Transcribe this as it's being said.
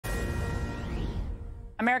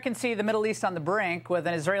Americans see the Middle East on the brink, with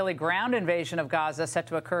an Israeli ground invasion of Gaza set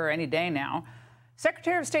to occur any day now.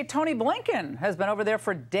 Secretary of State Tony Blinken has been over there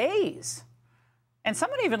for days. And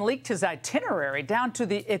someone even leaked his itinerary down to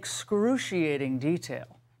the excruciating detail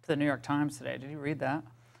to the New York Times today. Did you read that?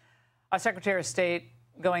 Our Secretary of State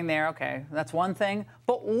going there, okay, that's one thing.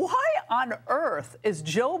 But why on earth is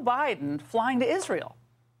Joe Biden flying to Israel?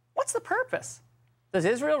 What's the purpose? Does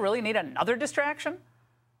Israel really need another distraction?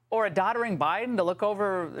 Or a doddering Biden to look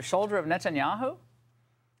over the shoulder of Netanyahu?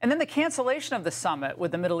 And then the cancellation of the summit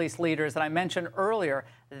with the Middle East leaders that I mentioned earlier,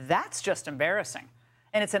 that's just embarrassing.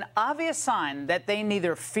 And it's an obvious sign that they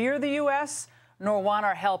neither fear the U.S. nor want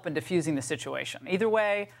our help in diffusing the situation. Either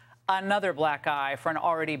way, another black eye for an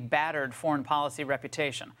already battered foreign policy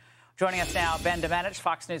reputation. Joining us now, Ben Domenech,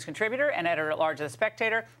 Fox News contributor and editor-at-large of The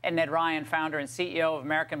Spectator, and Ned Ryun, founder and CEO of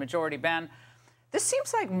American Majority. Ben, this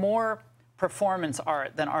seems like more performance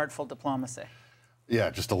art than artful diplomacy. Yeah,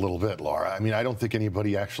 just a little bit, Laura. I mean, I don't think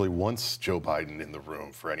anybody actually wants Joe Biden in the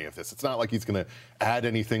room for any of this. It's not like he's going to add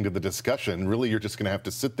anything to the discussion. Really, you're just going to have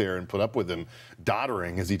to sit there and put up with him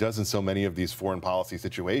doddering, as he does in so many of these foreign policy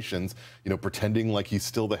situations, you know, pretending like he's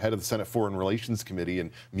still the head of the Senate Foreign Relations Committee and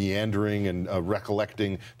meandering and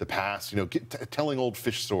recollecting the past, you know, telling old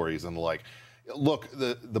fish stories and the like. Look,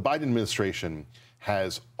 the Biden administration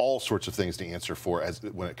has all sorts of things to answer for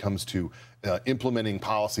when it comes to implementing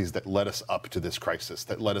policies that led us up to this crisis,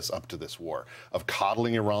 that led us up to this war, of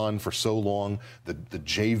coddling Iran for so long. The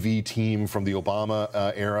JV team from the Obama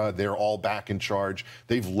era, they're all back in charge.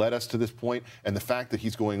 They've led us to this point, and the fact that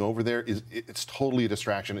he's going over there it's totally a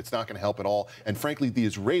distraction. It's not going to help at all. And frankly, the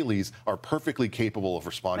Israelis are perfectly capable of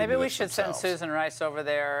responding to this Maybe we should themselves. send Susan Rice over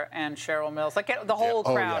there and Cheryl Mills, like get the whole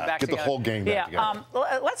crowd back together. Get the whole gang back together.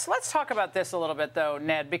 Let's talk about this a little bit, though,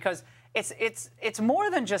 Ned, because it's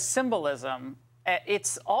more than just symbolism.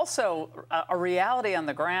 It's also a reality on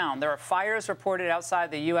the ground. There are fires reported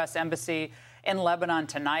outside the U.S. Embassy in Lebanon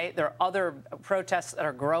tonight. There are other protests that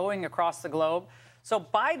are growing across the globe. So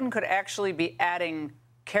Biden could actually be adding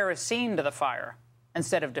kerosene to the fire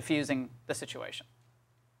instead of diffusing the situation.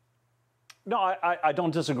 No, I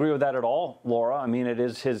don't disagree with that at all, Laura. I mean, it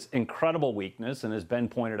is his incredible weakness, and as Ben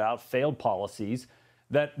pointed out, failed policies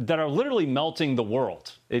that are literally melting the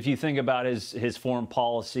world. If you think about his foreign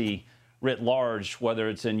policy writ large, whether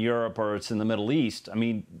it's in Europe or it's in the Middle East, I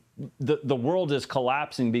mean, the world is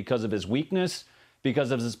collapsing because of his weakness,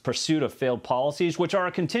 because of his pursuit of failed policies, which are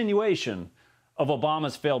a continuation of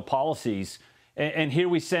Obama's failed policies. And here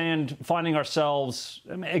we stand finding ourselves,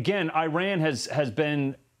 again, Iran has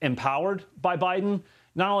been empowered by Biden,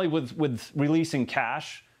 not only with releasing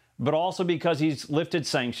cash, but also because he's lifted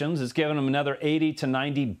sanctions. It's given him another 80 to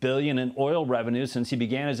 90 billion in oil revenue since he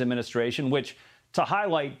began his administration, which, to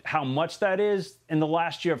highlight how much that is, in the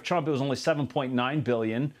last year of Trump, it was only 7.9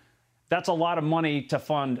 billion. That's a lot of money to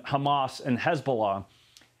fund Hamas and Hezbollah.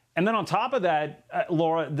 And then on top of that,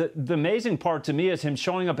 Laura, the amazing part to me is him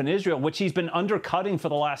showing up in Israel, which he's been undercutting for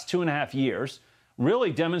the last 2.5 years,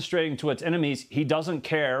 really demonstrating to its enemies he doesn't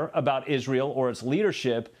care about Israel or its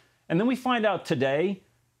leadership. And then we find out today,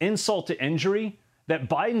 insult to injury, that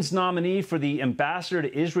Biden's nominee for the ambassador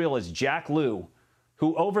to Israel is Jack Lew,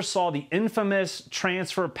 who oversaw the infamous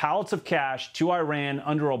transfer of pallets of cash to Iran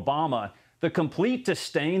under Obama. The complete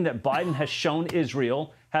disdain that Biden has shown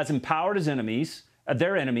Israel has empowered his enemies,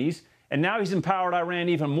 their enemies, and now he's empowered Iran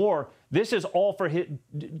even more. This is all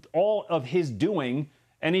of his doing,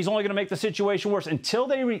 and he's only going to make the situation worse until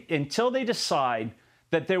they decide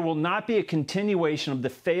that there will not be a continuation of the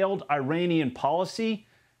failed Iranian policy.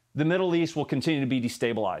 The Middle East will continue to be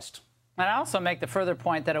destabilized. And I also make the further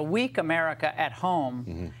point that a weak America at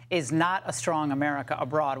home is not a strong America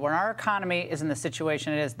abroad. When our economy is in the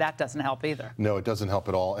situation it is, that doesn't help either. No, it doesn't help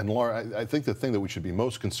at all. And Laura, I think the thing that we should be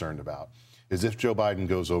most concerned about is if Joe Biden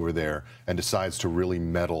goes over there and decides to really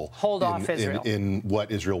meddle in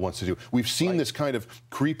what Israel wants to do. We've seen this kind of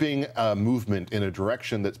creeping movement in a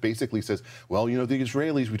direction that basically says, well, you know, the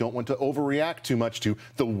Israelis, we don't want to overreact too much to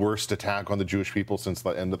the worst attack on the Jewish people since the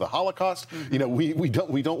end of the Holocaust. You know, we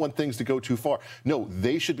don't want things to go too far. No,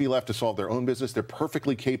 they should be left to solve their own business. They're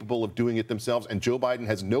perfectly capable of doing it themselves, and Joe Biden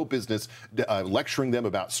has no business lecturing them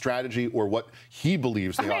about strategy or what he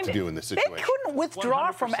believes they ought to do in this situation. They couldn't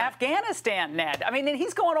withdraw 100%. From Afghanistan, Ned. I mean, and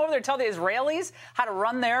he's going over there to tell the Israelis how to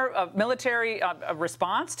run their military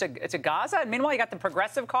response to Gaza. And meanwhile, you got the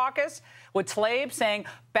Progressive Caucus with Tlaib saying,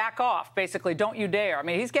 back off, basically, don't you dare. I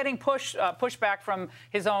mean, he's getting pushback from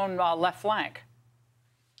his own left flank.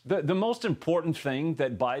 The most important thing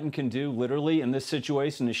that Biden can do, literally, in this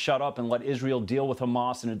situation is shut up and let Israel deal with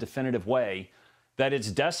Hamas in a definitive way. that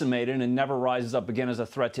it's decimated and never rises up again as a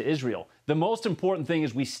threat to Israel. The most important thing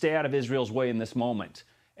is we stay out of Israel's way in this moment.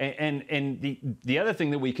 And the other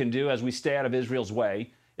thing that we can do as we stay out of Israel's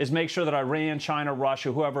way is make sure that Iran, China,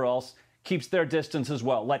 Russia, whoever else keeps their distance as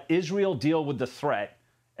well. Let Israel deal with the threat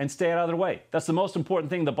and stay out of their way. That's the most important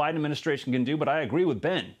thing the Biden administration can do. But I agree with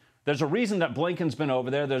Ben. There's a reason that Blinken's been over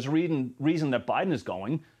there. There's a reason that Biden is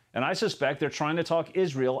going. And I suspect they're trying to talk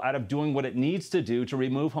Israel out of doing what it needs to do to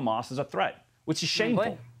remove Hamas as a threat, which is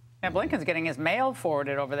shameful. And Blinken's getting his mail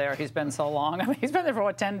forwarded over there. He's been so long. I mean, he's been there for,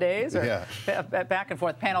 what, 10 days? Or Yeah. Back and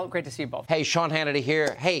forth. Panel, great to see you both. Hey, Sean Hannity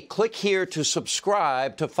here. Hey, click here to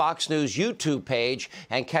subscribe to Fox News YouTube page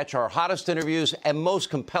and catch our hottest interviews and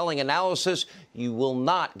most compelling analysis. You will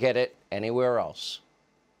not get it anywhere else.